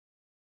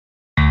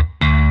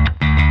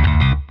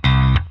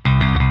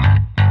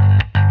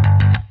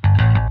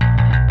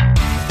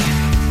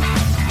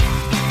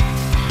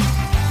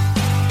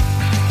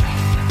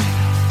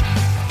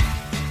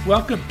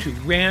Welcome to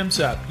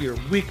Rams Up, your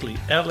weekly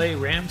LA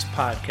Rams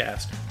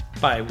podcast.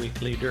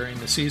 Bi-weekly during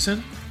the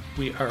season.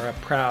 We are a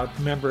proud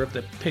member of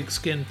the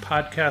Pigskin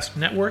Podcast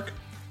Network.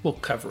 We'll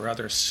cover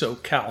other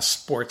SoCal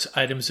sports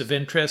items of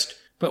interest,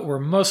 but we're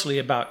mostly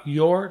about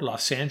your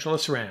Los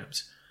Angeles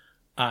Rams.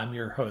 I'm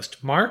your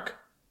host, Mark.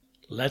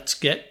 Let's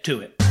get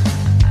to it.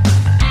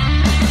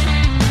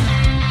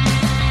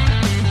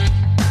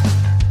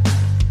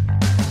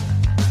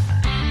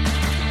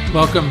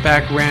 Welcome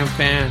back, Ram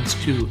fans,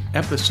 to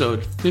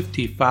episode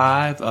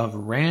 55 of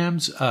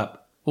Rams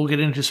Up. We'll get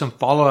into some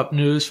follow-up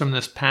news from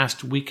this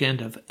past weekend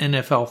of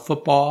NFL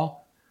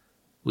football.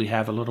 We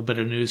have a little bit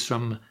of news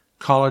from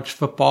college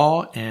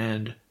football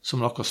and some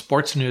local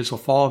sports news. We'll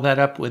follow that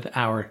up with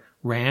our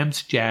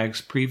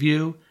Rams-Jags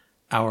preview,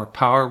 our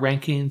power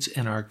rankings,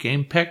 and our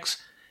game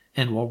picks.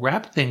 And we'll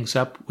wrap things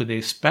up with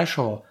a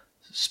special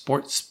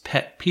sports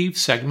pet peeve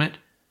segment.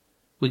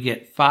 We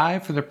get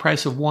 5 for the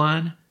price of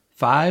 1.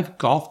 5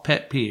 golf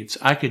pet peeves.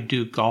 I could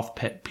do golf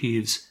pet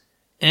peeves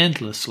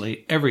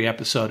endlessly every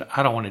episode.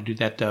 I don't want to do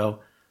that though.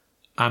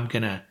 I'm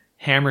going to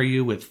hammer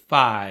you with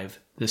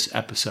 5 this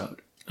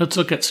episode. Let's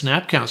look at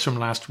snap counts from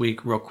last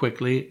week real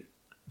quickly.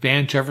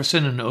 Van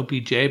Jefferson and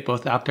OBJ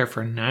both out there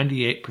for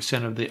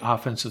 98% of the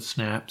offensive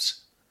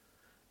snaps.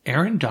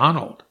 Aaron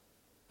Donald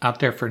out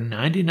there for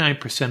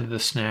 99% of the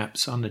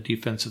snaps on the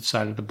defensive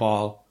side of the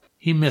ball.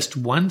 He missed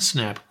 1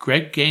 snap.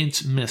 Greg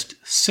Gaines missed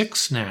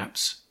 6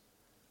 snaps.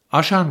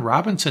 Ashawn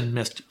Robinson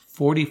missed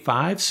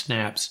 45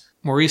 snaps.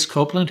 Maurice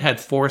Copeland had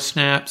 4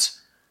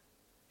 snaps,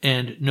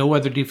 and no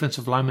other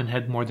defensive lineman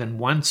had more than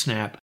 1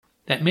 snap.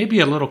 That may be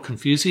a little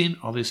confusing,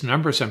 all these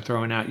numbers I'm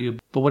throwing at you,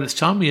 but what it's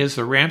telling me is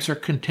the Rams are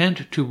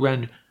content to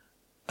run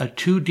a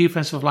 2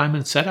 defensive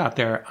lineman set out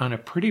there on a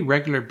pretty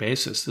regular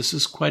basis. This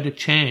is quite a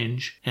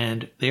change,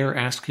 and they are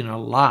asking a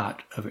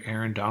lot of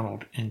Aaron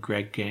Donald and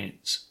Greg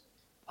Gaines.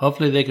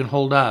 Hopefully they can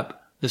hold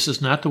up. This is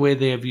not the way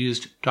they have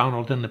used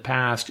Donald in the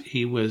past.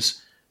 He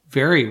was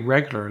very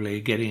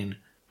regularly getting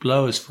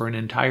blows for an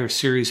entire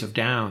series of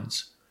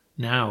downs.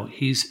 Now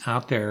he's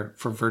out there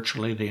for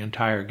virtually the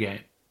entire game.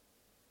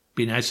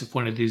 Be nice if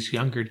one of these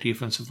younger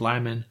defensive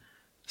linemen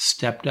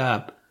stepped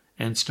up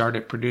and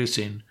started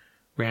producing.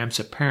 Rams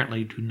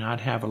apparently do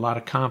not have a lot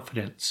of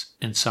confidence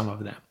in some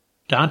of them.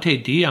 Dante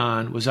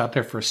Dion was out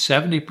there for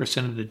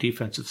 70% of the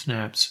defensive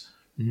snaps.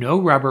 No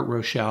Robert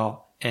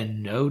Rochelle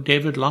and no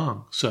David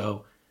Long.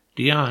 So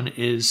Dion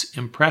is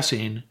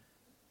impressing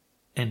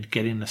and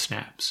getting the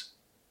snaps.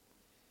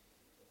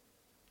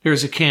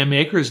 There's a Cam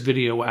Akers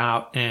video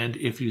out, and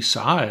if you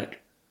saw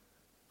it,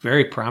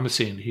 very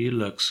promising. He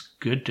looks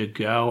good to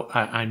go.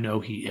 I know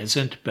he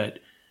isn't, but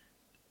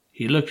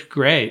he looked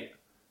great.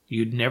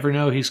 You'd never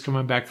know he's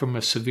coming back from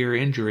a severe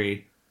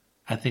injury.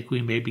 I think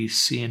we may be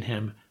seeing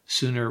him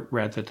sooner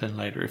rather than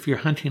later. If you're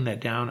hunting that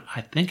down,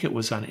 I think it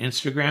was on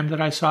Instagram that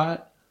I saw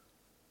it,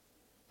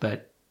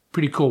 but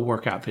pretty cool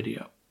workout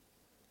video.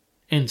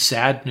 In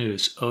sad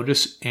news,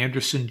 Otis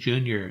Anderson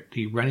Jr.,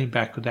 the running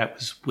back that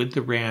was with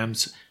the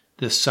Rams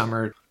this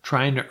summer,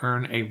 trying to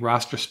earn a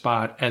roster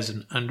spot as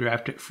an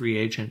undrafted free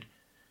agent,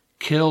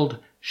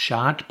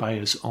 shot by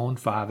his own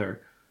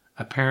father.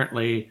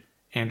 Apparently,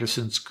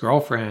 Anderson's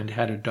girlfriend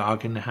had a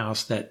dog in the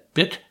house that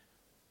bit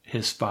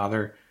his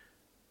father.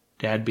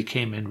 Dad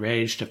became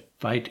enraged. A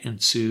fight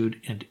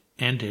ensued and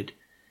ended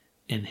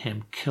in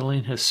him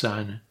killing his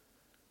son.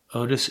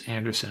 Otis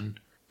Anderson,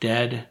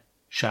 dead,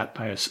 shot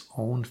by his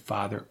own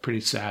father.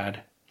 Pretty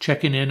sad.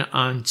 Checking in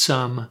on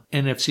some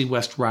NFC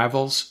West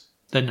rivals.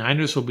 The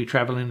Niners will be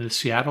traveling to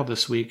Seattle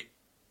this week.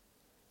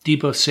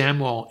 Deebo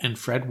Samuel and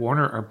Fred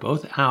Warner are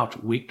both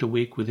out week to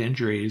week with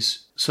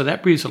injuries, so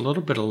that breathes a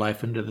little bit of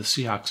life into the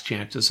Seahawks'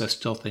 chances. I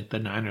still think the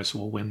Niners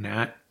will win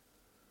that.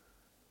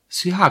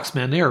 Seahawks,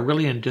 man, they are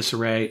really in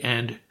disarray,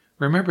 and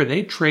remember,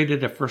 they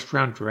traded a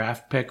first-round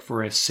draft pick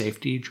for a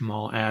safety,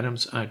 Jamal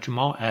Adams.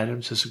 Jamal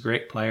Adams is a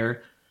great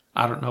player.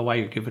 I don't know why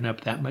you're giving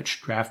up that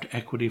much draft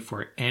equity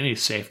for any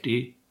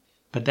safety,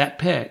 but that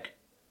pick,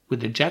 with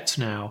the Jets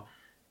now,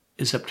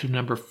 is up to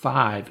number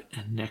 5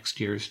 in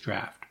next year's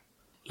draft.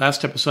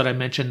 Last episode I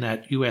mentioned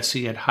that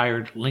USC had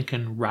hired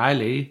Lincoln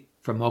Riley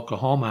from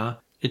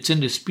Oklahoma. It's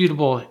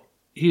indisputable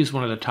he's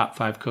one of the top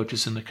 5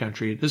 coaches in the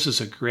country. This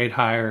is a great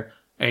hire,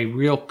 a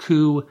real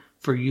coup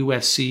for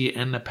USC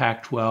and the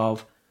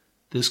Pac-12.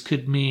 This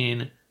could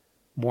mean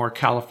more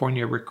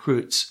California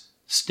recruits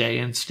stay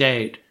in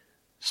state,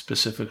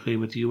 specifically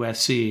with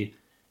USC,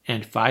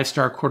 and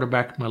 5-star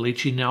quarterback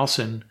Malichi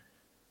Nelson.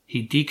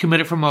 He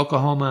decommitted from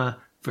Oklahoma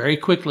very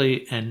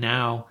quickly, and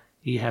now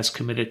he has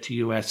committed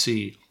to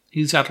USC.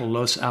 He's out of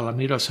Los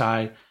Alamitos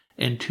High,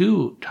 and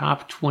 2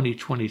 top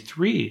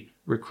 2023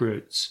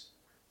 recruits,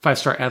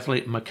 5-star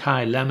athlete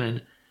Makai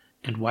Lemon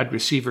and wide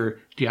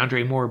receiver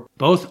DeAndre Moore,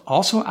 both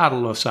also out of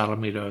Los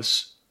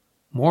Alamitos.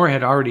 Moore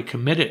had already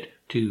committed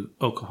to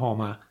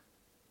Oklahoma.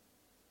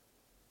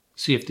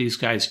 See if these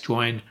guys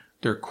join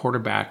their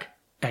quarterback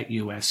at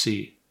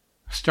USC.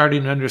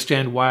 Starting to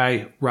understand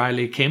why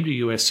Riley came to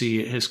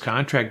USC, his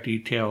contract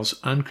details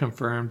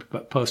unconfirmed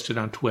but posted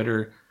on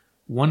Twitter,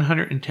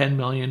 $110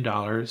 million,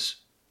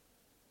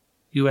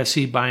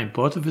 USC buying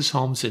both of his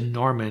homes in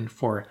Norman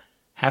for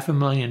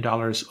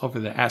 $500,000 over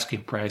the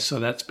asking price, so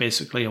that's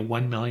basically a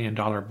 $1 million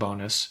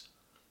bonus.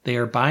 They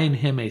are buying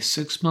him a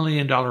 $6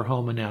 million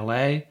home in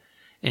LA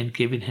and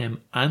giving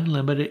him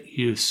unlimited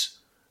use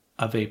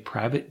of a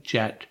private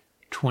jet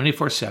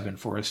 24/7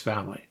 for his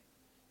family.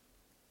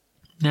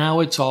 Now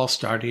it's all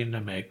starting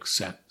to make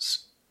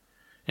sense.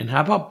 And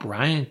how about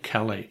Brian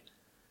Kelly?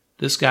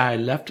 This guy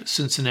left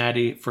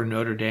Cincinnati for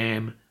Notre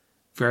Dame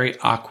very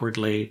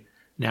awkwardly.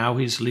 Now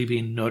he's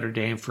leaving Notre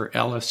Dame for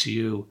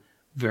LSU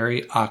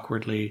very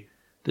awkwardly.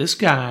 This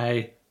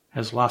guy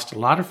has lost a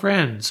lot of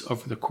friends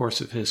over the course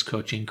of his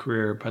coaching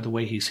career by the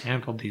way he's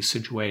handled these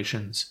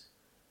situations.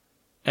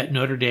 At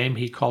Notre Dame,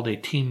 he called a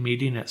team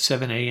meeting at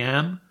 7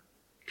 a.m.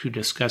 to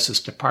discuss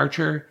his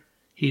departure.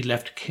 He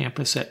left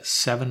campus at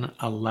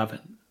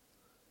 7:11.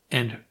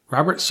 And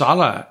Robert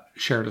Saleh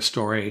shared a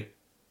story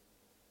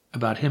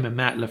about him and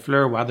Matt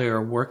LaFleur while they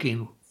were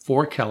working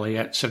for Kelly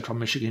at Central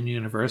Michigan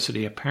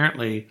University.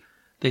 Apparently,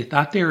 they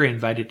thought they were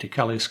invited to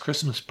Kelly's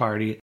Christmas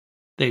party.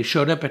 They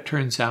showed up. It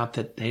turns out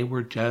that they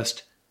were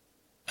just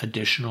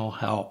additional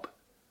help.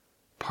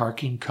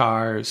 Parking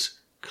cars,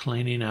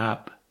 cleaning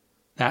up,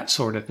 that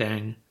sort of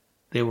thing.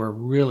 They were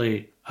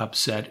really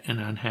upset and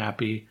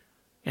unhappy,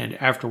 and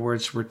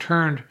afterwards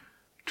returned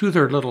to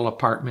their little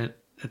apartment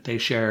that they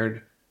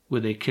shared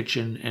with a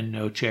kitchen and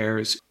no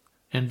chairs,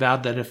 and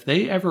vowed that if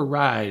they ever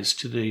rise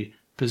to the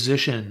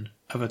position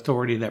of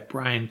authority that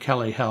Brian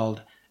Kelly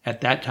held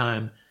at that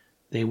time,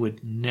 they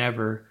would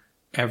never,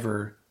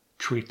 ever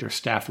treat their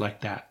staff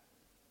like that.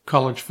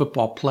 College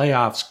football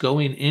playoffs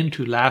going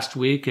into last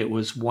week, it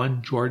was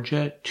 1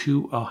 Georgia,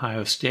 2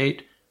 Ohio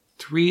State,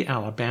 3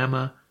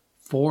 Alabama,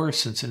 4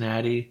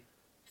 Cincinnati,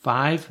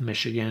 5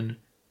 Michigan,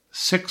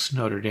 6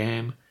 Notre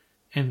Dame,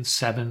 and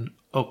 7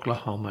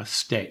 Oklahoma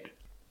State.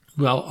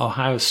 Well,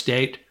 Ohio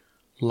State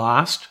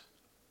lost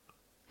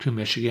to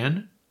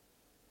Michigan.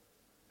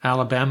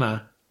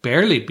 Alabama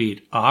barely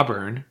beat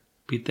Auburn,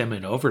 beat them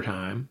in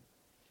overtime.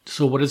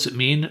 So what does it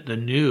mean? The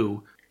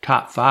new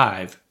top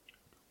 5,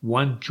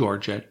 1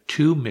 Georgia,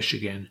 2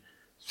 Michigan,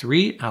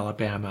 3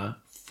 Alabama,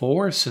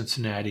 4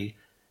 Cincinnati,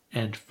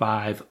 and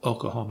 5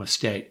 Oklahoma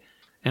State.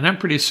 And I'm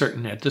pretty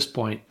certain at this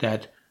point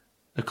that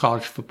the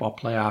college football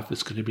playoff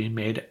is going to be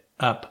made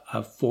up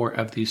of 4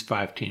 of these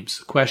 5 teams.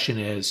 The question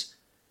is,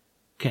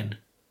 can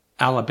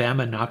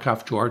Alabama knock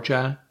off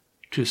Georgia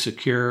to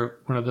secure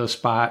one of those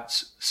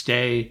spots,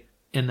 stay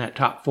in that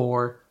top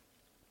 4?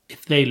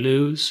 If they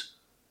lose,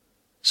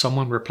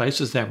 someone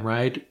replaces them,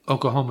 right?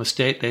 Oklahoma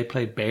State, they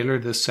play Baylor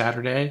this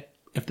Saturday.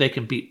 If they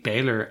can beat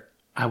Baylor,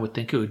 I would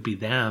think it would be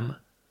them.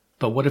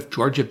 But what if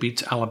Georgia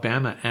beats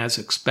Alabama as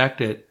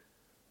expected?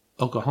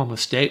 Oklahoma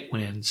State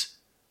wins.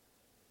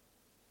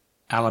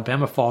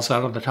 Alabama falls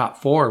out of the top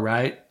 4,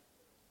 right?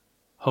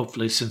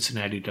 Hopefully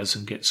Cincinnati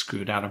doesn't get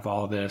screwed out of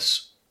all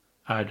this.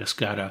 I just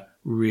got a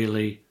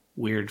really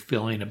weird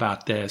feeling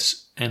about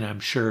this, and I'm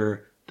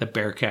sure the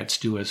Bearcats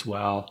do as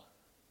well.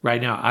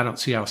 Right now, I don't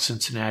see how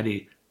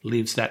Cincinnati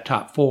leaves that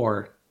top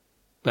 4,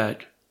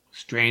 but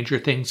stranger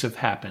things have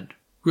happened.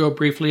 Real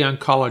briefly on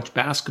college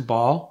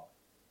basketball,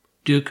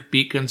 Duke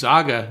beat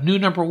Gonzaga, new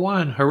number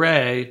 1,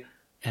 hooray,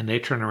 and they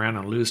turn around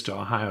and lose to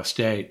Ohio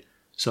State.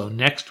 So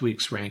next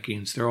week's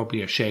rankings, there will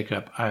be a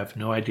shakeup. I have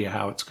no idea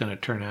how it's going to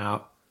turn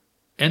out.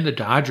 And the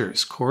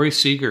Dodgers, Corey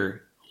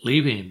Seager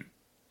leaving,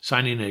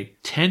 signing a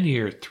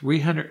 10-year,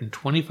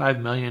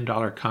 $325 million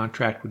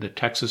contract with the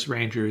Texas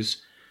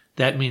Rangers.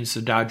 That means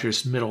the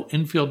Dodgers' middle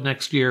infield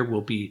next year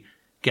will be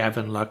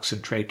Gavin Lux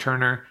and Trey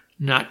Turner.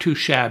 Not too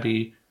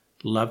shabby.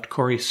 Loved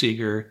Corey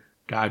Seager.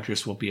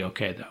 Dodgers will be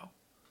okay, though.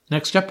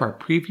 Next up, our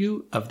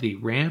preview of the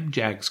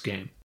Rams-Jags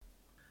game.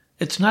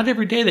 It's not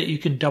every day that you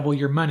can double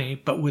your money,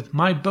 but with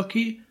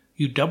MyBookie,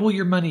 you double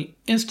your money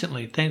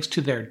instantly thanks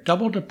to their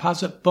double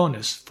deposit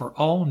bonus for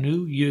all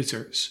new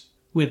users.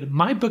 With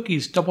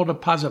MyBookie's double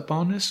deposit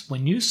bonus,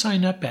 when you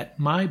sign up at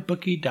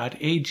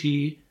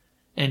mybookie.ag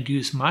and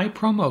use my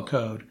promo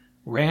code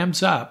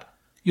RAMSUP,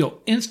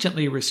 you'll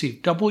instantly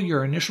receive double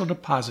your initial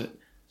deposit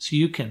so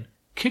you can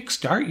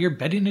kickstart your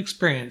betting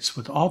experience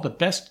with all the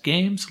best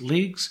games,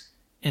 leagues,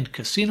 and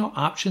casino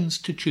options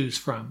to choose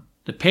from.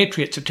 The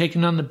Patriots are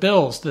taking on the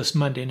Bills this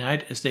Monday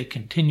night as they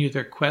continue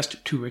their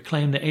quest to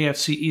reclaim the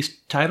AFC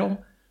East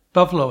title.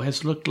 Buffalo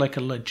has looked like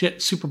a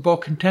legit Super Bowl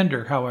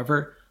contender,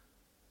 however.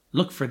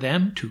 Look for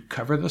them to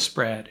cover the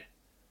spread.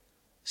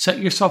 Set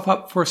yourself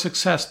up for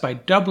success by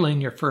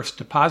doubling your first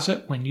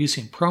deposit when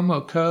using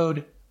promo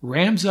code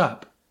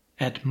RAMSUP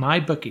at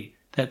MyBookie.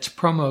 That's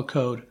promo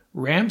code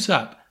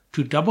RAMSUP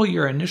to double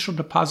your initial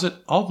deposit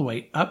all the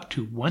way up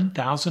to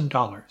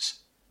 $1,000.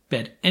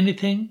 Bet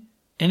anything,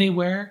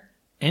 anywhere,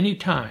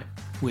 anytime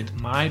with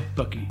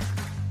MyBookie.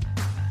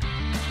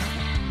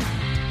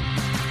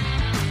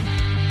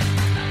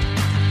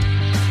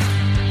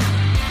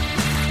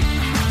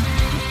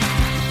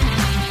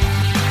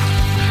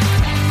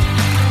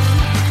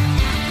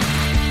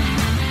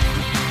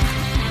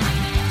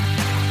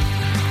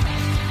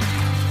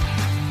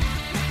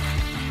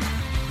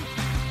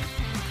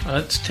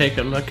 Let's take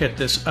a look at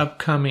this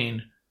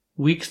upcoming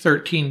Week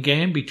 13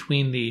 game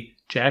between the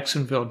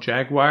Jacksonville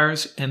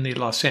Jaguars and the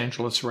Los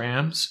Angeles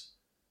Rams.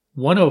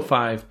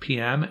 1:05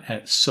 p.m.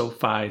 at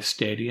SoFi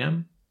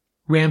Stadium.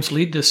 Rams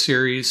lead this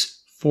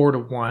series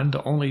 4-1,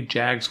 the only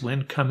Jags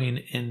win coming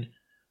in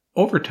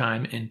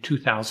overtime in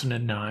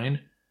 2009.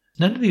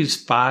 None of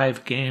these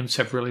 5 games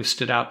have really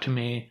stood out to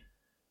me,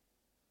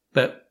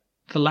 but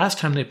the last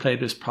time they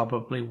played is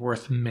probably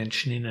worth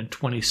mentioning in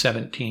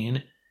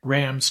 2017.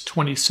 Rams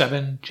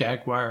 27,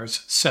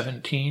 Jaguars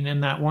 17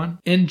 in that one.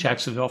 In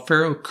Jacksonville,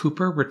 Pharaoh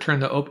Cooper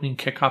returned the opening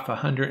kickoff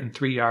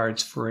 103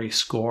 yards for a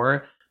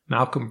score.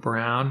 Malcolm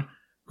Brown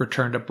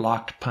returned a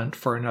blocked punt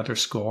for another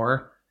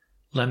score.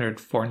 Leonard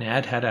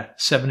Fournette had a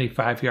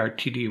 75-yard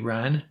TD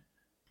run.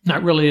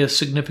 Not really a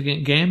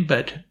significant game,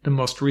 but the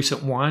most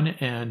recent one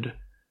and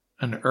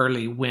an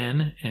early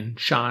win in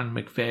Sean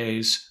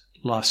McVay's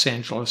Los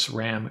Angeles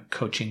Ram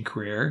coaching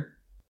career.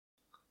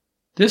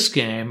 This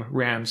game,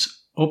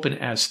 Rams open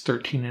as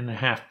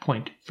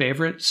 13.5-point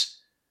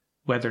favorites,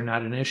 weather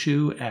not an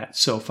issue at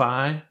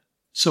SoFi.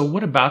 So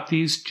what about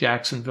these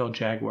Jacksonville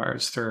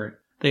Jaguars?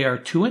 They are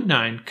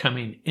 2-9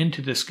 coming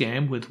into this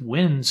game with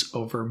wins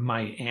over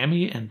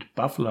Miami and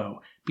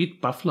Buffalo. Beat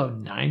Buffalo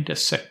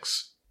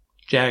 9-6.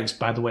 Jags,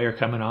 by the way, are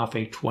coming off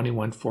a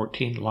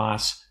 21-14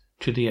 loss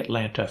to the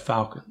Atlanta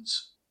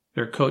Falcons.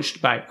 They're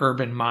coached by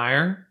Urban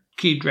Meyer.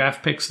 Key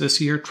draft picks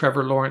this year,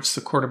 Trevor Lawrence,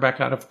 the quarterback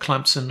out of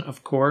Clemson,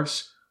 of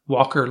course.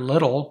 Walker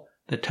Little,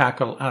 the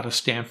tackle out of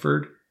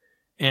Stanford.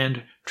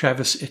 And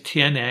Travis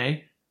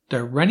Etienne,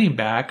 the running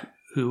back,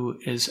 who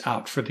is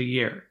out for the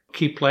year.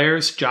 Key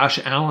players, Josh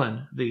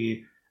Allen,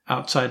 the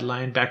outside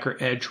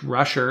linebacker edge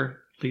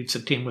rusher, leads the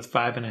team with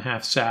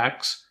 5.5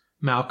 sacks.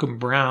 Malcolm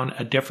Brown,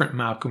 a different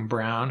Malcolm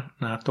Brown,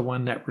 not the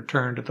one that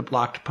returned the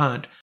blocked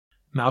punt.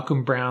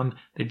 Malcolm Brown,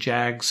 the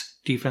Jags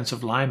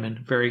defensive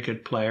lineman, very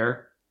good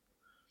player.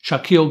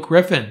 Shaquille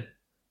Griffin,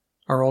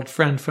 our old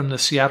friend from the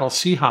Seattle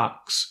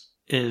Seahawks,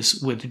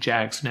 is with the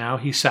Jags now.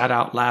 He sat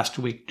out last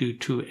week due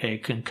to a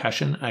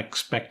concussion. I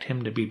expect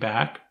him to be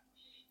back.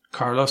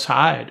 Carlos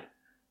Hyde,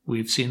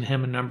 we've seen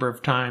him a number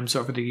of times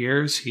over the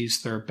years.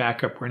 He's their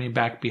backup running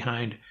back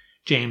behind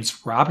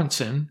James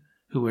Robinson,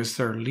 who is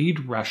their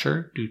lead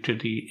rusher due to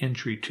the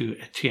injury to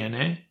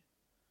Etienne.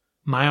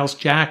 Miles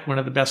Jack, one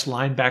of the best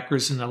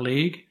linebackers in the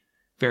league,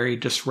 very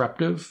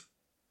disruptive.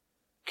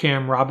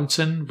 Cam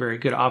Robinson, very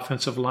good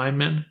offensive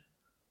lineman.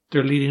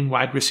 Their leading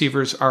wide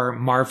receivers are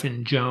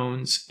Marvin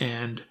Jones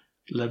and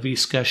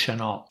Laviska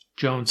Shenault.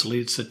 Jones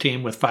leads the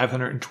team with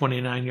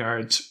 529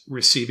 yards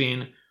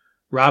receiving.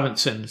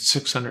 Robinson,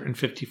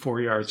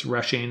 654 yards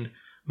rushing.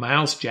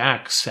 Miles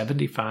Jack,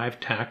 75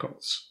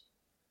 tackles.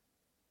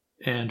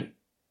 And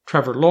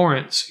Trevor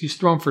Lawrence, he's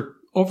thrown for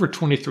over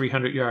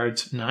 2,300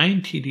 yards,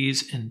 9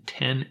 TDs, and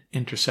 10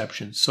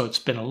 interceptions. So it's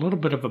been a little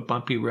bit of a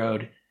bumpy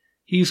road.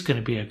 He's going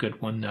to be a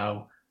good one,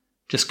 though.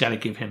 Just got to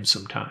give him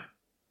some time.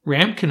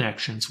 Ram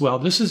connections. Well,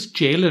 this is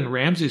Jalen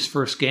Ramsey's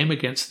first game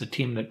against the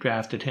team that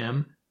drafted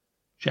him.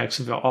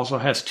 Jacksonville also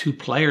has 2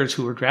 players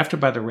who were drafted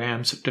by the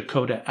Rams,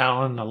 Dakota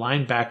Allen, the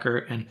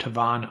linebacker, and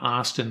Tavon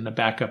Austin, the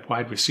backup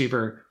wide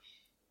receiver.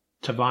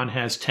 Tavon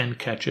has 10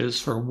 catches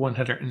for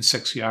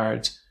 106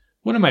 yards.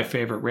 One of my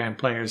favorite Ram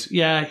players.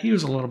 Yeah, he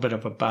was a little bit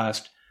of a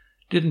bust.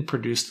 Didn't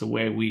produce the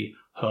way we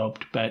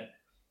hoped, but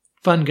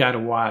fun guy to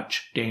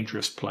watch,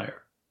 dangerous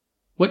player.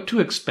 What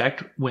to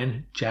expect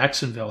when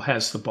Jacksonville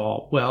has the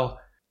ball? Well,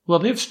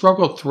 they've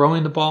struggled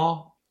throwing the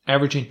ball,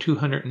 averaging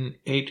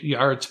 208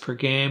 yards per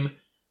game.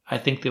 I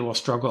think they will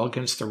struggle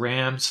against the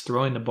Rams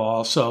throwing the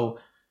ball. So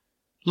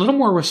a little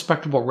more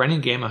respectable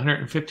running game,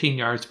 115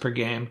 yards per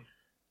game.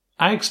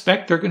 I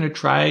expect they're going to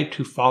try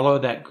to follow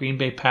that Green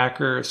Bay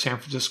Packer, San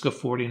Francisco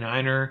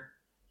 49er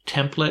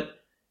template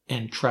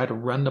and try to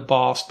run the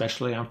ball,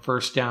 especially on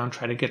first down,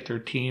 try to get their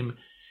team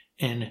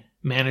in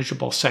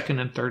manageable second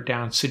and third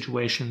down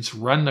situations,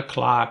 run the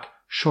clock,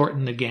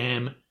 shorten the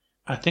game.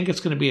 I think it's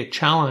going to be a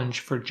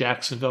challenge for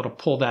Jacksonville to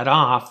pull that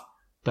off,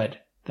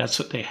 but that's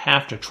what they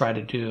have to try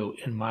to do,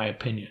 in my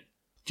opinion.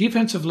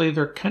 Defensively,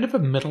 they're kind of a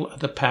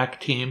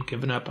middle-of-the-pack team,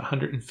 giving up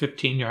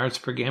 115 yards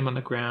per game on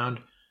the ground,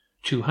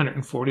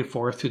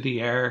 244 through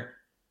the air.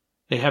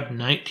 They have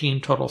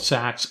 19 total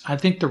sacks. I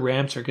think the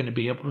Rams are going to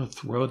be able to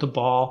throw the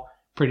ball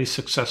pretty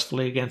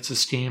successfully against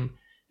this team,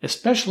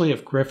 especially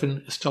if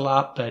Griffin is still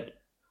out, but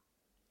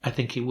I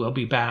think he will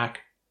be back.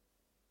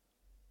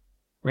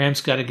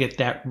 Rams got to get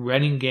that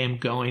running game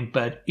going,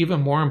 but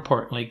even more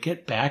importantly,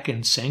 get back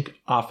in sync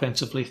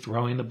offensively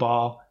throwing the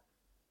ball.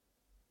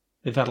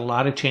 They've had a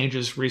lot of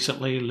changes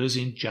recently,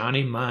 losing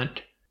Johnny Munt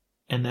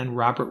and then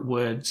Robert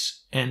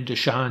Woods and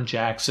Deshaun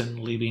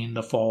Jackson leaving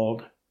the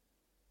fold.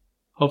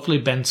 Hopefully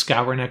Ben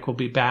Skowronek will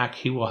be back.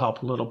 He will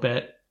help a little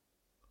bit,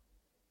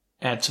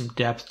 add some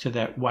depth to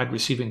that wide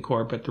receiving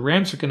core, but the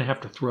Rams are going to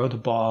have to throw the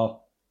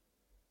ball.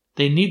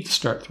 They need to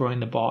start throwing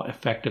the ball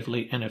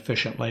effectively and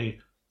efficiently,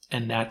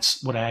 and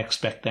that's what I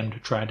expect them to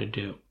try to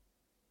do.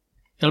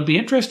 It'll be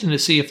interesting to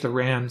see if the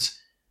Rams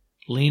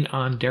lean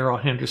on Darrell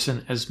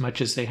Henderson as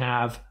much as they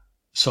have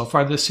so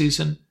far this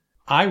season.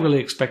 I really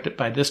expected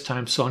by this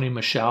time Sony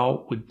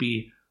Michel would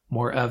be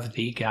more of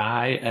the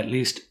guy, at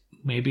least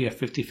maybe a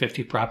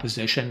 50-50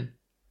 proposition.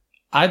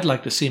 I'd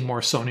like to see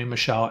more Sony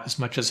Michel as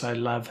much as I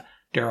love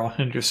Darrell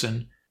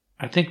Henderson.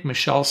 I think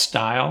Michel's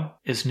style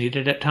is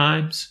needed at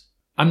times.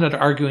 I'm not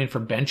arguing for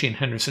benching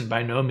Henderson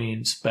by no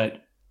means,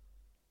 but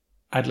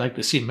I'd like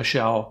to see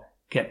Michel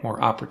get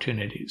more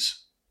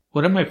opportunities.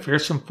 What are my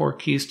fearsome 4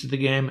 keys to the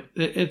game?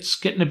 It's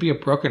getting to be a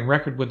broken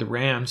record with the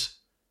Rams.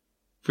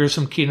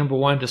 Fearsome key number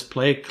 1, just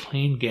play a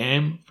clean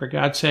game, for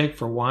God's sake,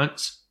 for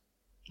once.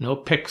 No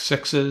pick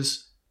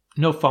sixes,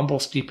 no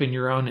fumbles deep in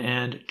your own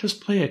end.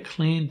 Just play a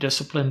clean,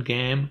 disciplined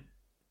game.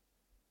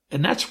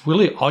 And that's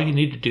really all you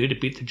need to do to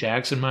beat the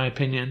Jags, in my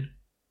opinion.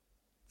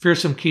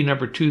 Fearsome key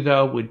number 2,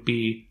 though, would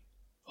be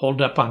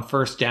hold up on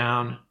first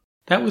down.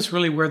 That was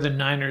really where the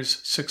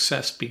Niners'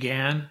 success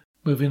began,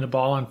 moving the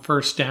ball on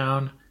first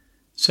down,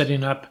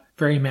 setting up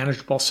very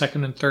manageable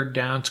second and third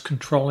downs,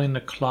 controlling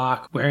the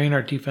clock, wearing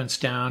our defense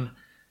down.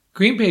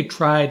 Green Bay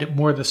tried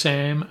more of the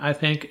same, I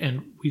think,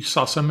 and we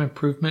saw some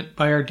improvement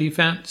by our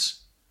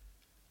defense.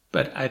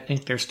 But I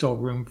think there's still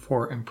room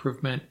for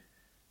improvement.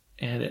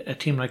 And a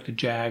team like the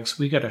Jags,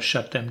 we got to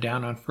shut them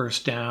down on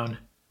first down,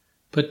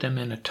 put them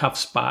in a tough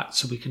spot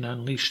so we can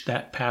unleash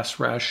that pass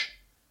rush.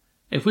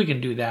 If we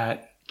can do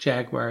that,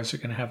 Jaguars are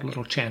going to have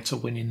little chance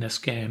of winning this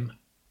game.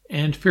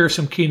 And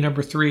fearsome key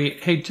number 3,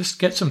 hey, just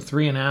get some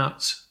 3 and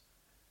outs.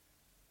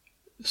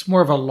 It's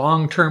more of a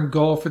long-term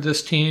goal for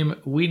this team.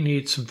 We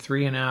need some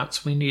 3 and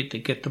outs. We need to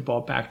get the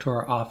ball back to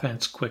our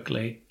offense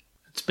quickly.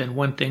 It's been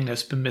one thing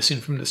that's been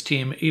missing from this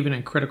team, even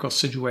in critical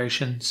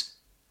situations.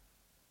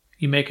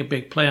 You make a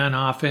big play on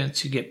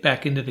offense, you get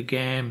back into the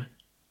game,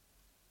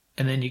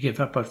 and then you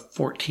give up a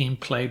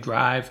 14-play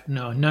drive.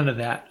 No, none of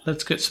that.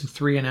 Let's get some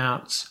 3 and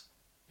outs.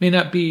 May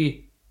not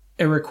be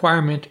a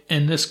requirement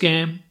in this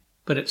game,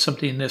 but it's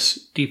something this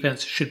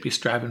defense should be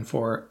striving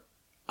for,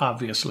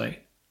 obviously.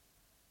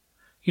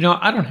 You know,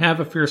 I don't have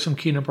a fearsome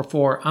key number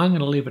 4. I'm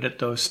going to leave it at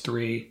those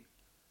 3.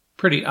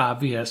 Pretty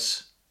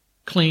obvious.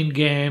 Clean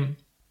game,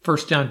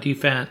 first down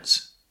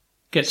defense,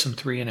 get some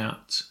 3 and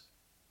outs.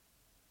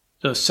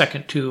 Those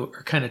second 2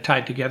 are kind of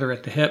tied together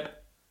at the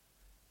hip.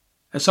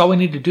 That's all we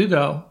need to do,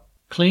 though.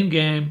 Clean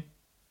game,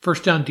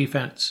 first down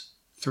defense,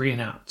 3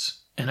 and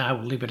outs. And I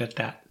will leave it at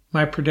that.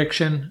 My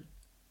prediction,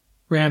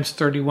 Rams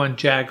 31,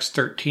 Jags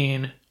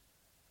 13.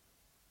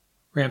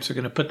 Rams are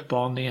going to put the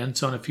ball in the end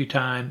zone a few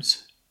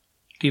times.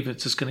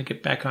 Defense is going to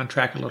get back on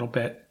track a little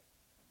bit.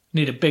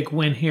 Need a big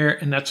win here,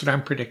 and that's what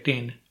I'm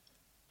predicting.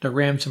 The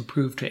Rams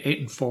improve to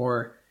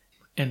 8-4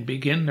 and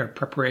begin their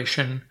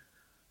preparation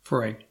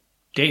for a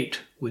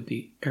date with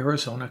the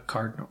Arizona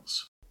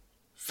Cardinals.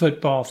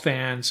 Football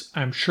fans,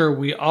 I'm sure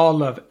we all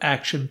love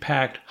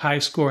action-packed,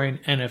 high-scoring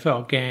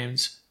NFL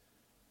games,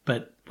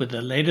 but with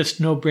the latest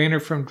no-brainer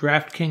from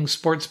DraftKings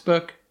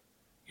Sportsbook,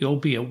 you'll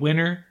be a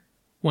winner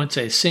once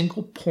a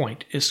single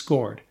point is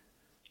scored.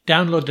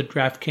 Download the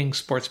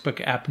DraftKings Sportsbook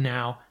app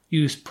now.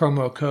 Use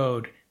promo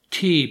code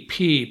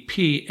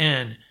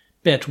TPPN.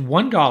 Bet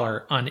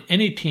 $1 on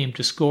any team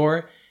to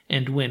score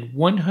and win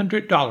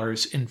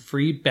 $100 in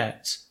free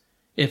bets.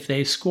 If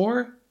they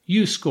score,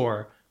 you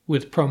score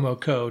with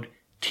promo code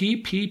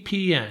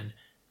TPPN.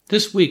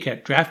 This week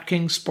at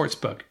DraftKings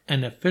Sportsbook,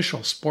 an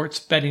official sports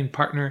betting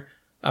partner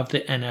of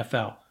the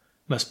NFL.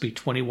 Must be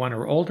 21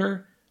 or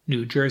older,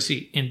 New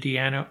Jersey,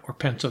 Indiana, or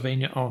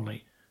Pennsylvania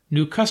only.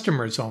 New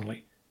customers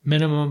only.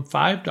 Minimum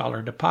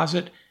 $5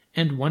 deposit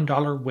and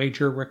 $1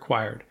 wager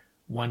required.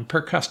 1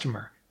 per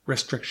customer.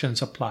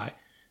 Restrictions apply.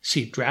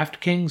 See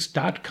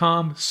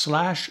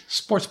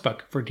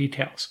DraftKings.com/sportsbook for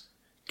details.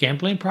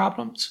 Gambling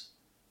problems?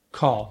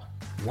 Call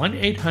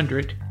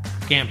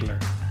 1-800-GAMBLER.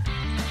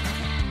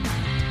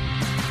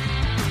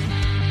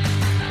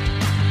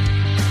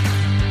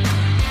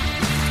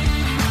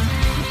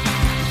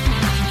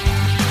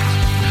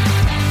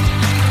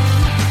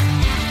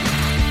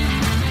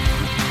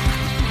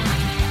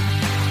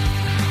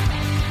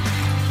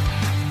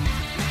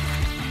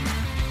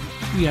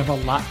 We have a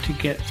lot to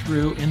get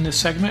through in this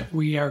segment.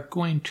 We are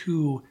going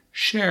to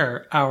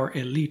share our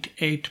Elite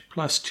 8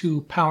 plus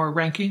 2 power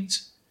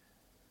rankings.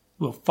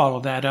 We'll follow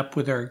that up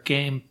with our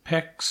game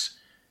picks.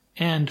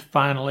 And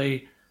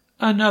finally,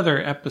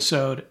 another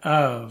episode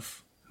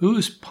of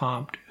Who's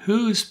Pumped,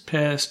 Who's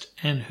Pissed,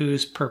 and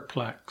Who's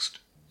Perplexed.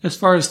 As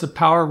far as the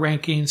power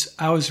rankings,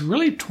 I was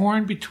really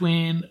torn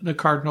between the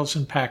Cardinals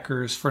and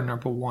Packers for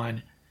number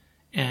 1.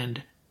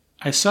 And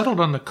I settled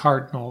on the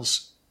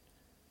Cardinals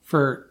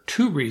for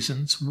 2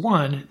 reasons.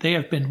 1, they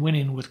have been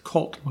winning with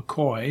Colt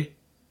McCoy.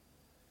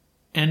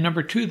 And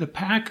number 2, the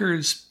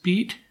Packers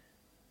beat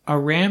a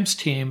Rams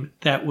team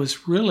that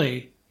was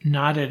really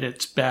not at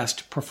its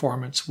best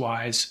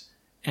performance-wise,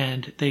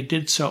 and they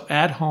did so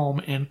at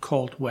home in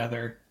cold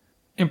weather.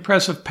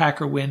 Impressive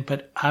Packer win,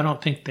 but I don't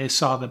think they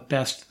saw the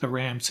best the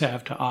Rams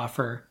have to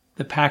offer.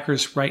 The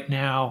Packers right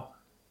now,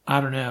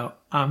 I don't know,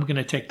 I'm going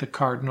to take the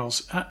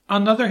Cardinals.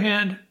 On the other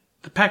hand,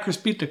 the Packers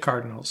beat the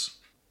Cardinals.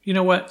 You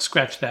know what?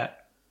 Scratch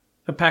that.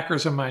 The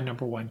Packers are my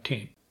number 1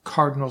 team.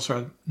 Cardinals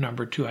are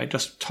number 2. I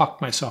just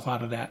talked myself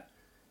out of that.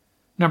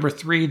 Number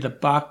 3, the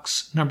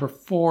Bucks. Number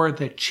 4,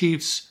 the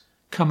Chiefs.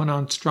 coming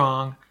on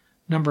strong.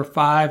 Number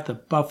 5, the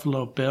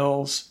Buffalo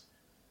Bills.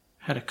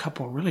 Had a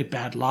couple really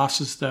bad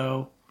losses,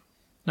 though.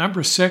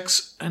 Number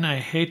 6, and I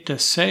hate to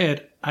say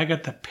it, I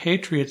got the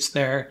Patriots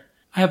there.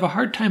 I have a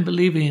hard time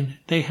believing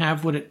they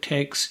have what it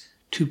takes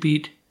to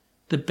beat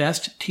the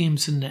best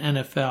teams in the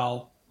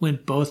NFL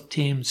when both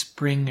teams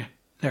bring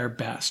their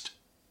best.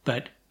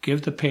 But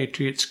give the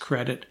Patriots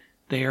credit.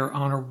 They are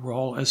on a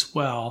roll as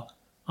well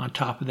on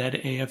top of that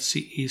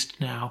AFC East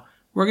now.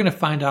 We're going to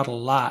find out a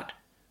lot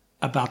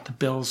about the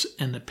Bills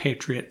and the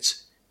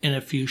Patriots in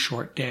a few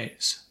short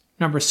days.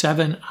 Number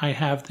 7, I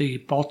have the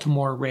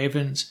Baltimore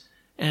Ravens,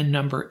 and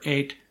number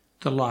 8,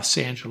 the Los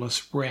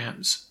Angeles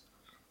Rams.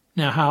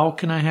 Now, how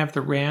can I have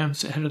the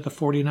Rams ahead of the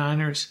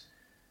 49ers?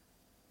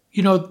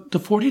 You know, the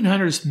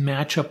 49ers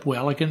match up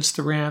well against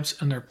the Rams,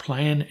 and they're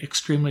playing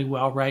extremely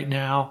well right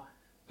now.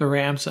 The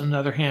Rams, on the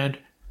other hand,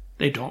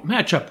 they don't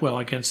match up well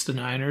against the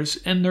Niners,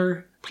 and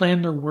they're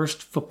playing their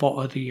worst football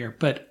of the year.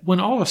 But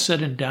when all is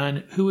said and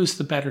done, who is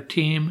the better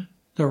team?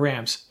 The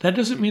Rams. That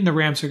doesn't mean the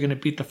Rams are going to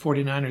beat the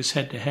 49ers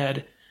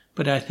head-to-head,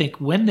 but I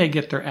think when they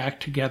get their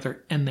act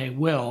together, and they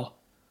will,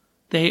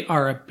 they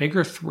are a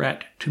bigger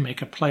threat to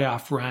make a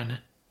playoff run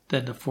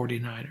than the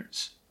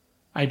 49ers.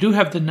 I do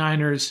have the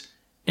Niners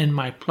in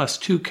my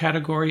 +2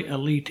 category,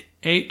 Elite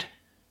 8.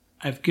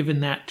 I've given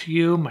that to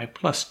you. My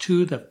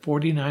 +2, the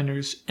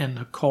 49ers and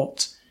the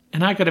Colts.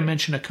 And I got to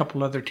mention a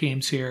couple other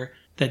teams here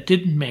that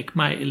didn't make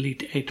my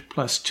Elite 8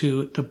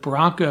 +2. The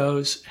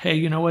Broncos, hey,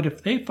 you know what?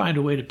 If they find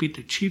a way to beat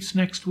the Chiefs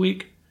next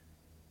week,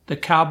 the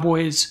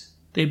Cowboys,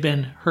 they've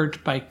been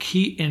hurt by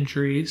key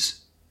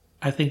injuries.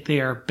 I think they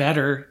are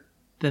better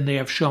than they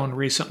have shown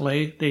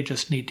recently. They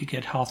just need to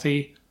get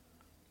healthy.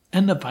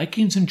 And the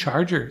Vikings and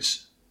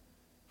Chargers.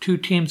 2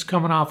 teams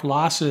coming off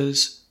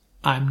losses.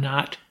 I'm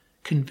not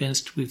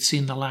convinced we've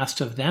seen the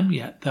last of them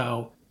yet,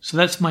 though. So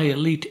that's my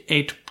Elite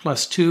 8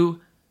 +2.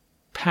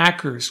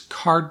 Packers,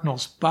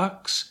 Cardinals,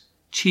 Bucks,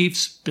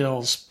 Chiefs,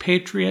 Bills,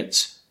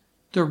 Patriots,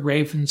 the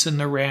Ravens and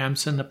the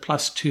Rams, and the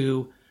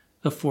 +2,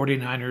 the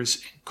 49ers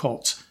and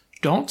Colts.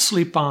 Don't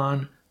sleep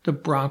on the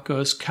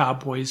Broncos,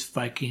 Cowboys,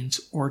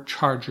 Vikings, or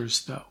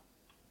Chargers, though.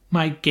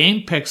 My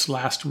game picks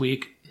last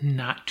week,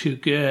 not too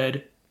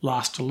good.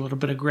 Lost a little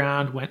bit of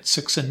ground, went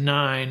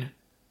 6-9.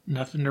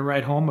 Nothing to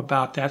write home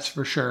about, that's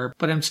for sure.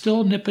 But I'm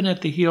still nipping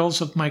at the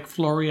heels of Mike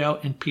Florio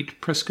and Pete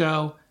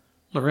Prisco.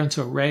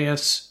 Lorenzo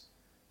Reyes,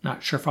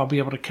 not sure if I'll be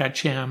able to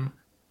catch him.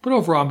 But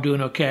overall, I'm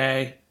doing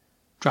okay.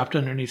 Dropped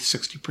underneath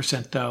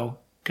 60%, though.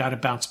 Got to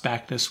bounce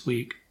back this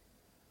week.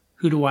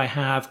 Who do I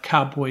have?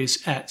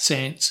 Cowboys at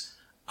Saints.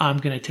 I'm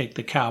going to take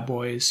the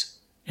Cowboys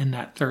in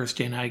that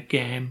Thursday night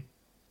game.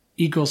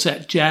 Eagles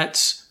at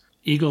Jets.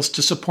 Eagles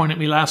disappointed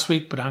me last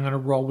week, but I'm going to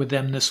roll with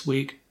them this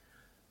week.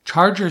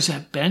 Chargers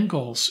at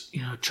Bengals.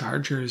 You know,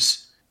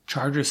 Chargers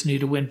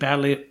need to win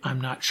badly. I'm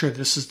not sure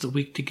this is the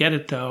week to get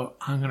it, though.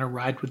 I'm going to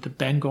ride with the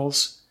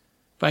Bengals.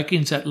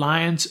 Vikings at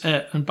Lions.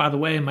 And by the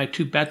way, my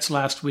 2 bets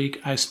last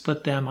week, I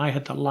split them. I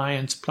had the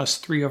Lions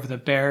 +3 over the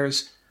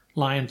Bears.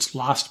 Lions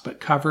lost but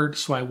covered,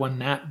 so I won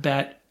that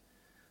bet.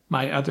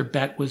 My other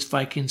bet was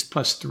Vikings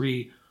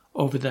 +3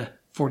 over the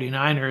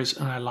 49ers,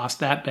 and I lost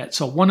that bet.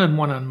 So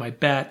 1-1 on my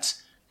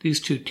bets. These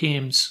 2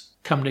 teams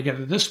come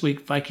together this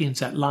week.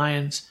 Vikings at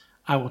Lions.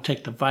 I will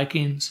take the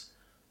Vikings.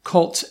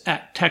 Colts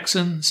at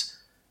Texans.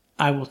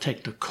 I will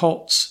take the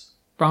Colts.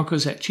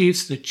 Broncos at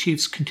Chiefs. The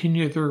Chiefs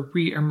continue their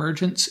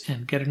re-emergence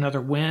and get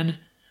another win.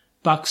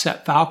 Bucks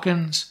at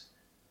Falcons.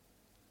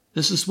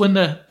 This is when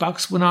the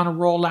Bucks went on a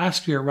roll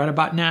last year, right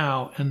about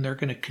now, and they're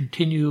going to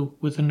continue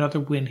with another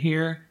win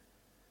here.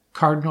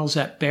 Cardinals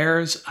at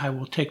Bears. I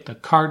will take the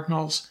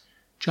Cardinals.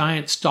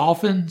 Giants,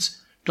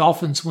 Dolphins.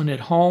 Dolphins win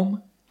at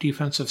home.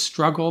 Defensive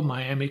struggle.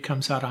 Miami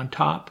comes out on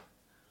top.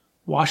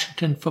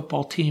 Washington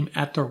football team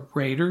at the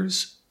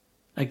Raiders.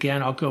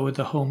 Again, I'll go with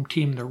the home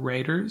team, the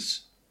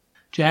Raiders.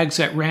 Jags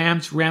at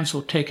Rams. Rams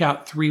will take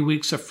out 3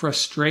 weeks of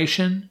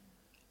frustration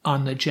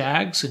on the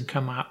Jags and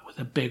come out with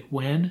a big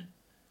win.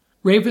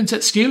 Ravens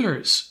at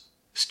Steelers.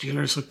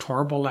 Steelers looked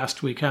horrible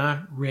last week,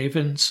 huh?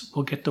 Ravens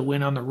will get the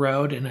win on the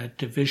road in a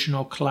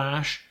divisional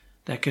clash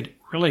that could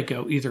really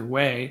go either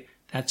way.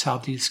 That's how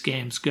these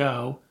games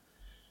go.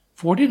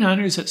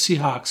 49ers at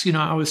Seahawks. You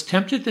know, I was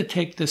tempted to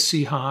take the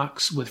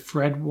Seahawks with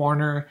Fred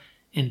Warner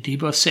and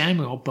Deebo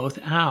Samuel both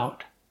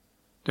out.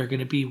 They're going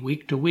to be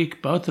week to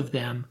week, both of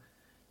them.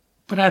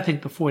 But I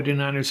think the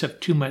 49ers have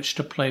too much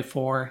to play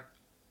for,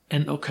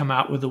 and they'll come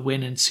out with a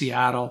win in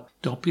Seattle.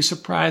 Don't be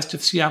surprised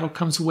if Seattle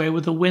comes away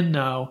with a win,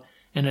 though.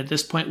 And at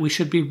this point, we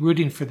should be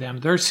rooting for them.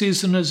 Their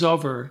season is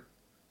over.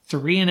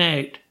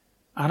 3-8.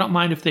 I don't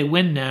mind if they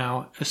win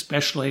now,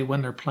 especially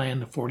when they're playing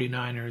the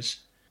 49ers.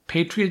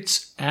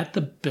 Patriots at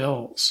the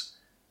Bills.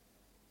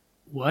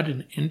 What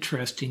an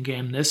interesting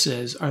game this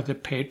is. Are the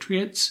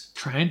Patriots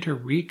trying to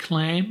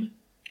reclaim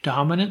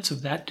dominance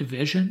of that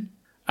division?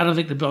 I don't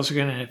think the Bills are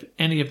going to have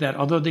any of that.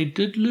 Although they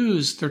did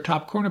lose their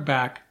top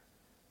cornerback,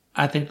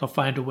 I think they'll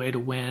find a way to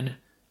win.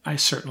 I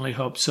certainly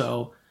hope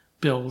so.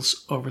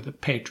 Bills over the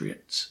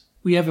Patriots.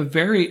 We have a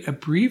very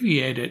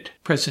abbreviated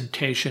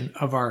presentation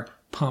of our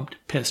pumped,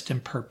 pissed,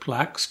 and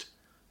perplexed?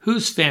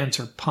 Whose fans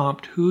are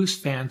pumped? Whose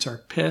fans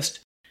are pissed?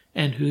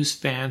 And whose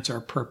fans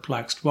are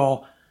perplexed?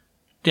 Well,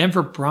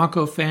 Denver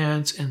Bronco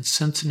fans and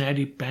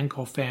Cincinnati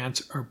Bengal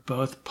fans are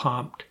both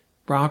pumped.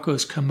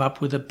 Broncos come up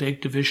with a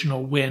big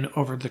divisional win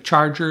over the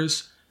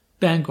Chargers.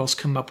 Bengals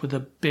come up with a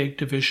big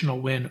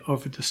divisional win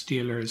over the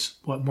Steelers.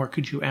 What more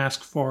could you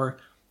ask for?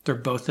 They're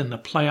both in the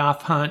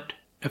playoff hunt.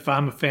 If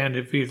I'm a fan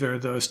of either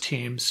of those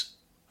teams,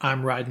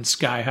 I'm riding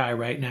sky high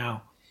right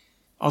now.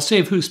 I'll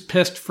save who's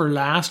pissed for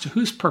last.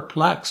 Who's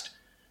perplexed?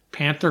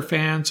 Panther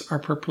fans are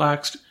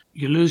perplexed.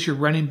 You lose your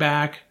running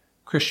back,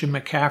 Christian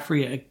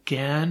McCaffrey,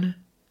 again.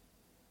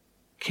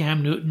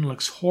 Cam Newton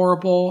looks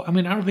horrible. I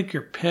mean, I don't think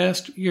you're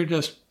pissed. You're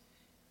just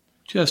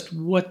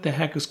what the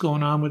heck is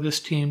going on with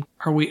this team?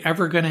 Are we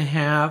ever going to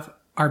have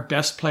our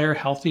best player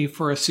healthy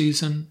for a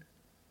season?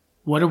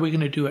 What are we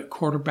going to do at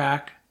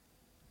quarterback?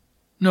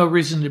 No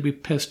reason to be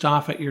pissed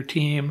off at your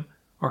team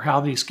or how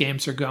these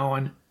games are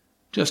going.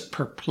 Just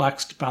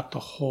perplexed about the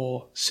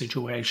whole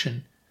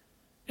situation.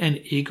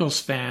 And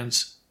Eagles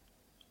fans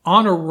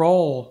on a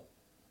roll.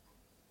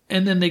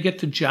 And then they get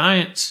the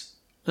Giants.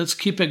 Let's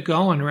keep it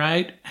going,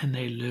 right? And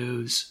they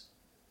lose.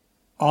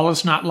 All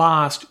is not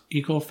lost.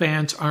 Eagle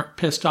fans aren't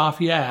pissed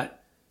off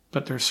yet,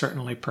 but they're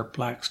certainly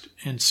perplexed.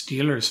 And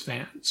Steelers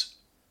fans,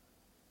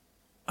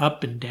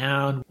 up and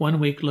down, one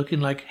week looking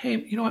like,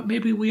 hey, you know what,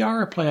 maybe we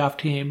are a playoff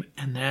team,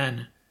 and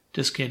then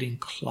just getting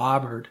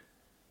clobbered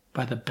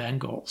by the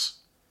Bengals.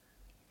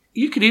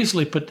 You could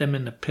easily put them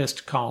in the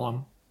pissed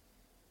column,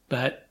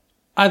 but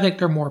I think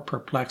they're more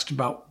perplexed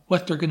about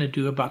what they're going to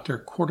do about their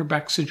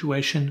quarterback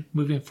situation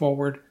moving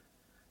forward.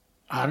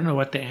 I don't know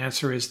what the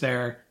answer is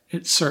there.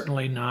 It's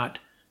certainly not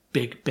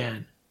Big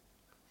Ben.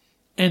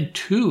 And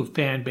two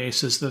fan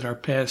bases that are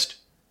pissed.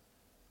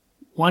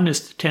 One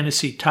is the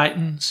Tennessee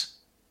Titans,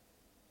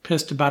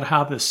 pissed about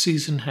how the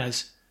season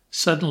has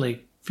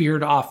suddenly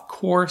veered off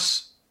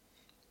course.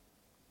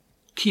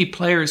 Key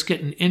players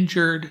getting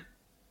injured,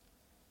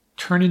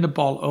 turning the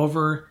ball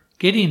over,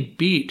 getting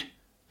beat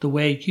the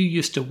way you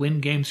used to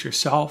win games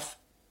yourself.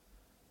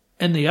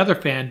 And the other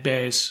fan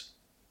base,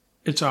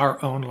 it's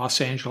our own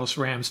Los Angeles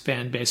Rams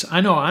fan base.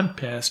 I know I'm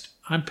pissed.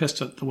 I'm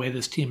pissed at the way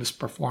this team has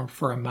performed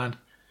for a month.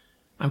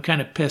 I'm kind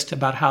of pissed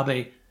about how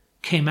they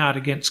came out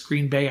against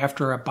Green Bay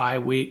after a bye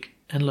week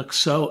and looked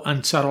so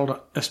unsettled,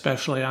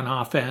 especially on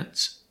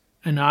offense.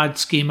 An odd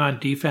scheme on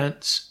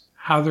defense,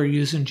 how they're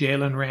using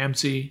Jalen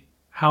Ramsey,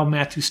 how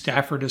Matthew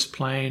Stafford is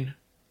playing.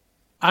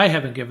 I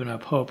haven't given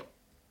up hope.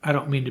 I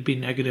don't mean to be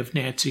negative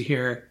Nancy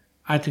here.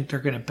 I think they're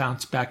going to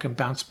bounce back and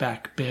bounce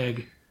back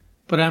big.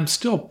 But I'm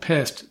still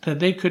pissed that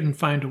they couldn't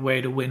find a way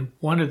to win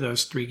one of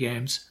those 3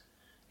 games.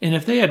 And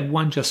if they had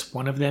won just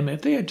one of them,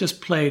 if they had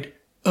just played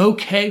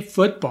okay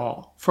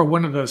football for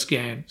one of those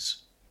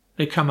games,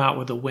 they come out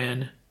with a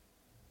win.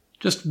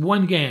 Just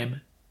one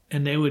game,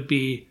 and they would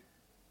be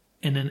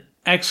in an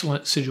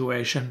excellent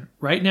situation.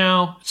 Right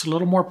now, it's a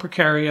little more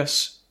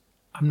precarious.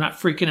 I'm not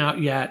freaking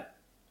out yet,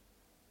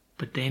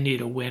 but they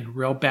need a win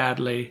real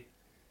badly.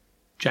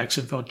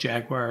 Jacksonville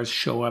Jaguars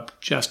show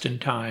up just in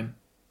time,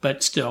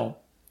 but still,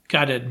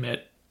 gotta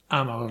admit,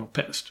 I'm a little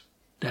pissed.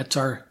 That's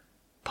our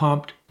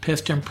pumped,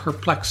 pissed, and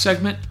perplexed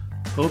segment.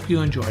 Hope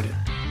you enjoyed it.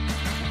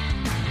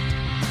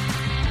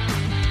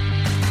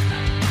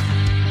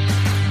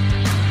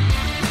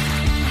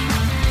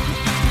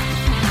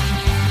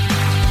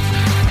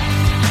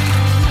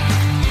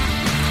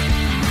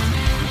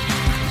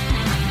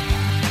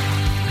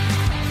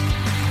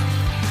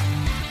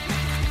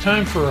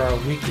 Time for our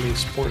weekly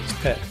sports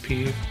pet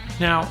peeve.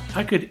 Now,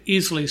 I could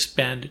easily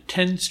spend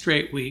 10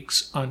 straight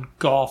weeks on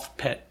golf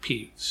pet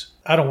peeves.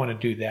 I don't want to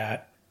do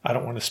that. I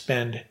don't want to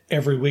spend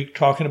every week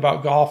talking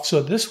about golf.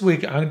 So this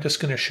week, I'm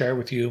just going to share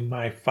with you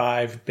my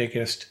 5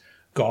 biggest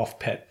golf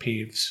pet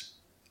peeves.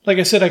 Like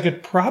I said, I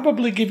could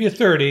probably give you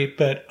 30,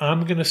 but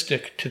I'm going to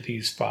stick to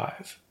these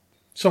 5.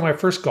 So my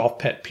first golf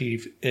pet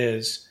peeve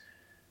is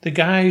the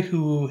guy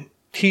who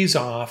tees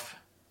off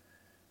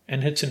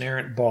and hits an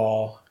errant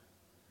ball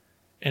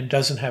and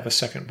doesn't have a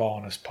second ball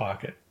in his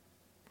pocket.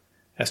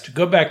 Has to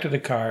go back to the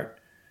cart,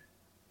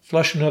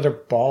 flush another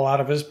ball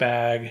out of his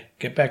bag,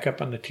 get back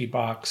up on the tee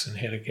box and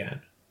hit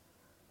again.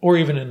 Or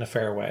even in the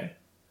fairway.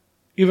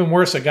 Even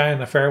worse, a guy in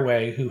the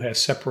fairway who has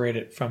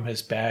separated from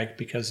his bag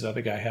because the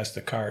other guy has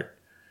the cart.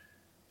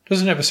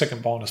 Doesn't have a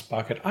second ball in his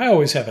pocket. I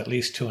always have at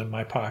least 2 in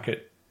my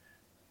pocket.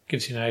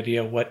 Gives you an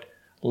idea what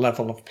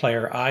level of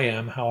player I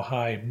am, how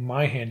high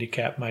my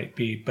handicap might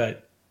be,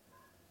 but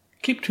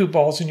keep 2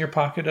 balls in your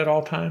pocket at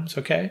all times,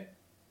 okay?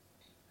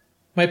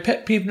 My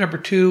pet peeve number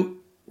 2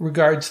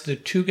 regards the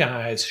 2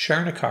 guys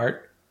sharing a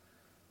cart.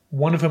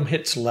 One of them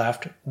hits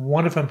left,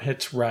 one of them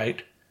hits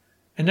right,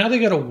 and now they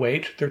got to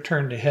wait their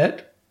turn to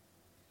hit.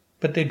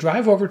 But they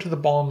drive over to the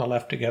ball on the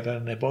left together,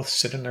 and they both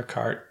sit in their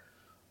cart,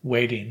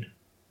 waiting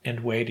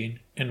and waiting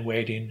and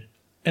waiting.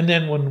 And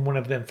then when one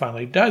of them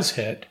finally does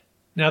hit,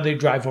 now they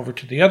drive over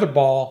to the other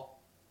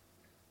ball.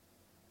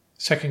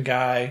 Second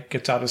guy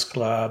gets out his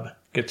club,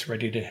 gets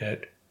ready to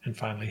hit, and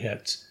finally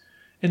hits.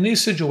 In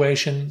these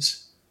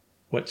situations,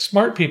 what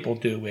smart people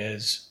do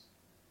is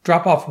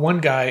Drop off one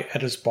guy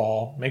at his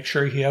ball, make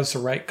sure he has the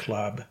right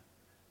club,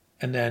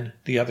 and then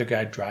the other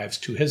guy drives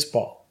to his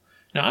ball.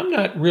 Now, I'm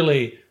not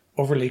really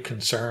overly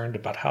concerned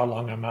about how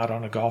long I'm out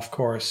on a golf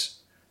course.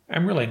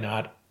 I'm really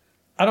not.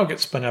 I don't get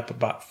spun up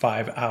about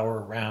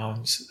 5-hour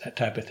rounds, that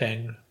type of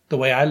thing. The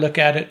way I look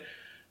at it,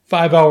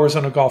 5 hours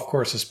on a golf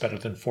course is better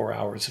than 4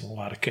 hours in a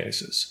lot of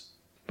cases.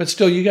 But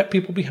still, you got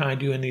people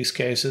behind you in these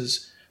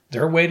cases.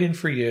 They're waiting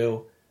for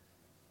you.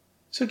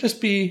 So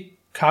just be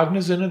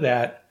cognizant of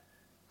that.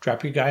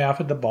 Drop your guy off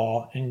at the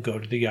ball and go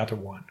to the other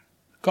one.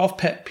 Golf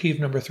pet peeve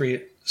number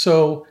 3.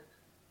 So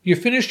you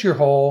finished your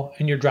hole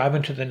and you're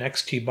driving to the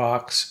next tee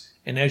box.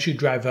 And as you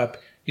drive up,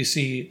 you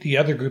see the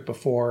other group of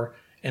 4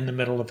 in the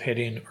middle of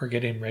hitting or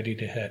getting ready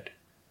to hit.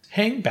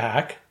 Hang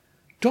back.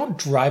 Don't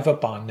drive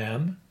up on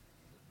them.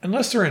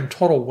 Unless they're in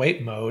total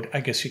wait mode, I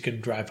guess you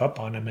can drive up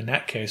on them in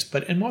that case.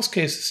 But in most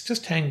cases,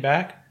 just hang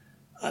back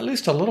at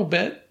least a little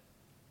bit.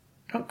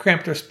 Don't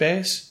cramp their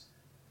space.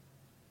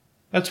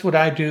 That's what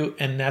I do,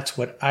 and that's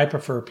what I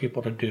prefer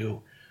people to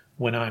do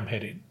when I'm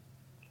hitting.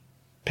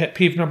 Pet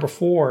peeve number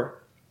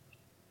 4.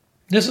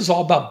 This is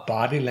all about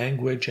body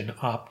language and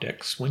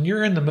optics. When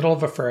you're in the middle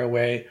of a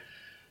fairway,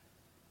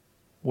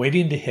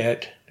 waiting to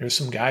hit, there's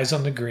some guys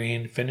on the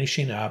green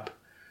finishing up.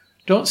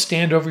 Don't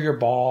stand over your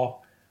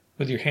ball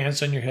with your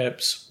hands on your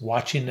hips,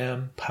 watching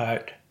them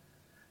putt,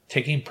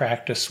 taking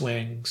practice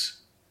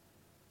swings,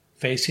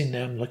 facing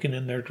them, looking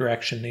in their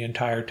direction the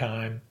entire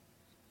time.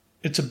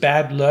 It's a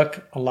bad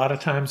look. A lot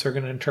of times they're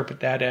going to interpret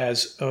that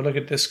as, oh, look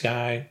at this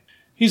guy.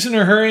 He's in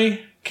a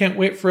hurry. Can't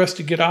wait for us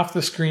to get off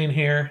the screen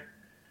here.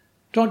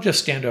 Don't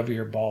just stand over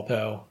your ball,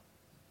 though,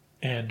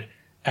 and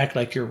act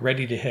like you're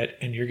ready to hit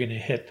and you're going to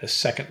hit the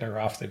second they're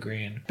off the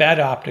green. Bad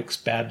optics,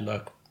 bad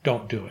look.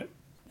 Don't do it.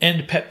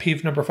 And pet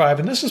peeve number 5,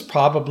 and this is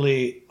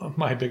probably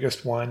my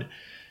biggest one.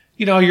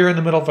 You know, you're in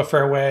the middle of a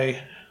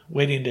fairway,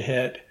 waiting to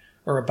hit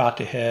or about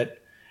to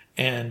hit,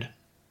 and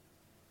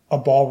a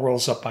ball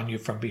rolls up on you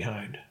from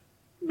behind.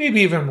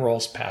 Maybe even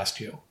rolls past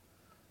you.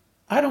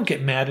 I don't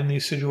get mad in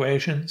these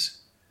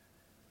situations.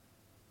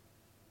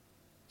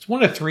 It's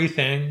one of 3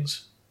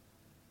 things.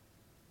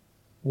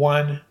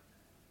 1,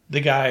 the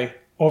guy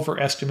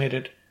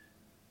overestimated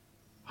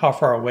how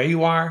far away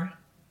you are.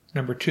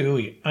 Number 2,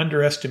 he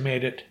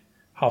underestimated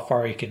how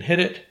far he can hit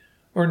it.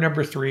 Or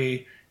number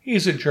 3,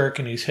 he's a jerk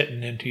and he's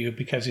hitting into you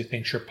because he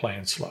thinks you're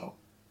playing slow.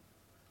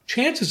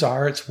 Chances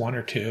are it's 1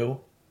 or 2.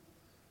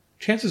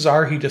 Chances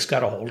are he just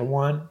got a hold of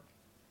one.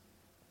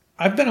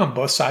 I've been on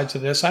both sides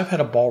of this. I've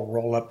had a ball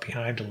roll up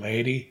behind a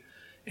lady,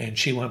 and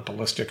she went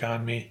ballistic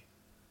on me.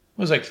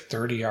 It was like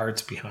 30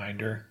 yards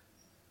behind her.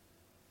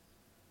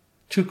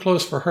 Too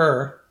close for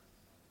her.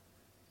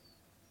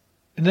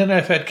 And then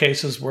I've had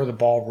cases where the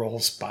ball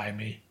rolls by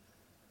me.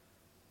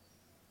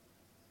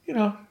 You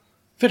know,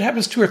 if it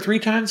happens 2 or 3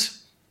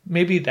 times,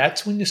 maybe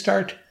that's when you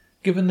start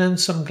giving them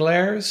some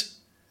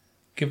glares,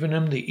 giving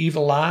them the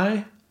evil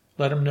eye,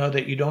 let them know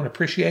that you don't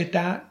appreciate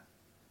that.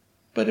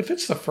 But if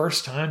it's the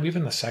first time,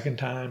 even the second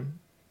time,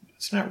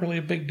 it's not really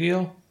a big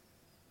deal.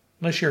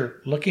 Unless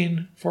you're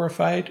looking for a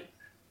fight,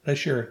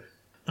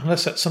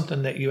 unless that's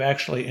something that you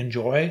actually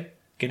enjoy,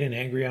 getting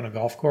angry on a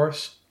golf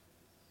course.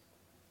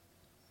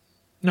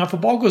 Now, if a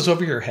ball goes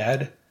over your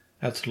head,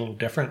 that's a little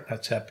different.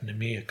 That's happened to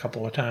me a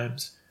couple of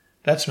times.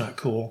 That's not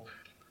cool.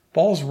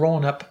 Ball's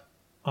rolling up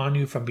on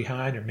you from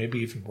behind or maybe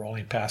even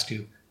rolling past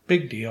you.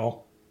 Big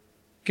deal.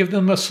 Give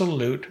them a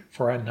salute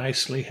for a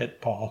nicely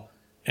hit ball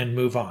and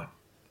move on.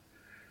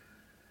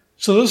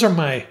 So those are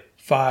my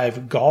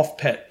 5 golf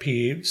pet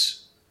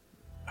peeves,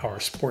 our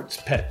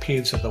sports pet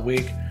peeves of the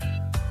week.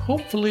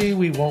 Hopefully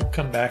we won't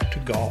come back to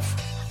golf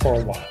for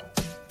a while.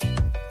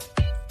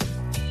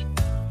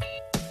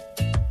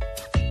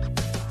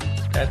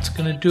 That's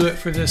going to do it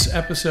for this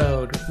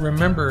episode.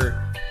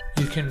 Remember,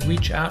 you can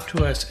reach out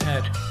to us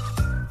at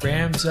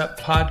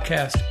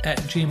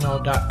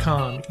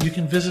ramsuppodcast@gmail.com. You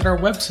can visit our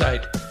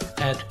website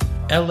at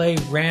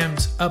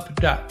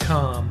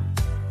laramsup.com.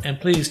 And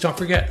please don't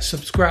forget,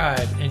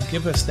 subscribe and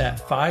give us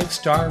that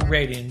 5-star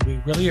rating. We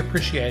really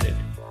appreciate it.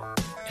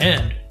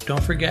 And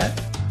don't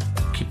forget,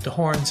 keep the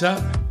horns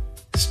up,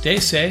 stay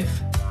safe,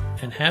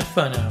 and have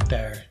fun out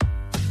there.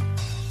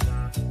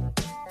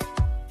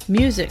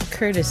 Music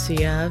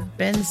courtesy of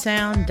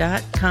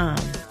bensound.com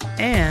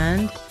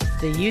and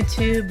the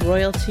YouTube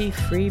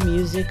royalty-free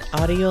music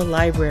audio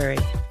library,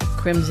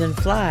 Crimson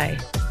Fly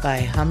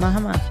by Humma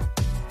Humma.